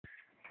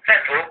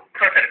First of all,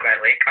 I've had a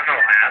great week. I know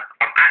I have.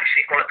 I'm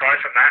actually quite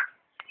tired from that.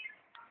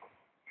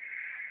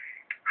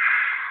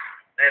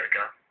 There we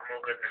go. I'm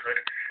all good in the hood.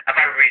 I've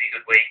had a really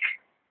good week.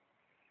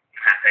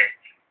 Happy.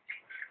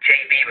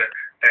 JB,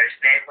 first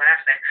name,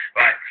 last name.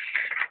 Right.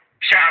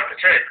 Shout out to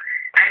two.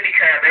 Amy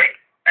Kirby,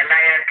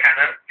 Alea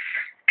Cannon,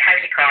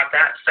 Kaylee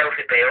Carter,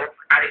 Sophie Beale,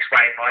 Alex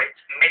Wainwright,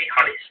 Millie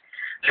Hollis,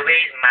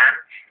 Louise Mann,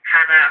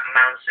 Hannah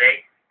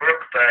Mounsey,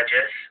 Brooke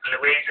Burgess,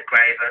 Louisa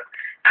Graven,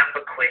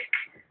 Amber Quick,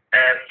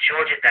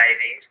 Georgia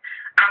Davies.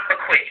 Amber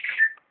Quick,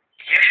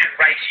 you should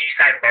race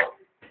Usain Bolt.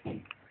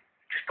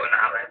 Just putting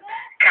that out there.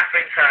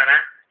 Catherine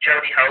Turner,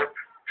 Jodie Hope,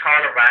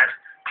 Tyler Rad,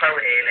 Chloe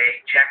Healy,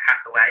 Jack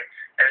Hathaway,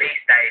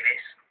 Elise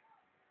Davis,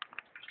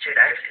 two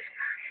Davises,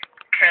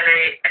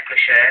 Kelly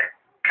Eccleshare,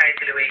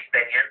 Katie Louise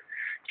Benyon,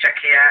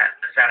 Jackia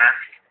Zanaf,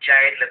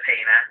 Jade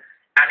Lapina,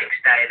 Alex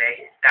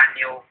Daly,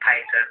 Daniel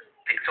Payton,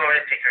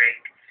 Victoria Pickering,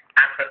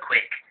 Amber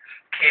Quick,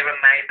 Kieran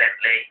May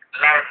Bentley,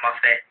 Lauren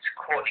Moffat,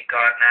 Courtney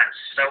Gardner,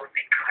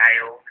 Sophie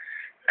Cale,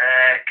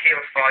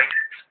 Kira Fight,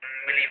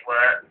 Millie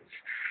Wirtz,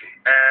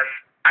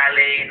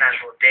 Ali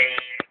Nasruddin,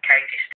 Katie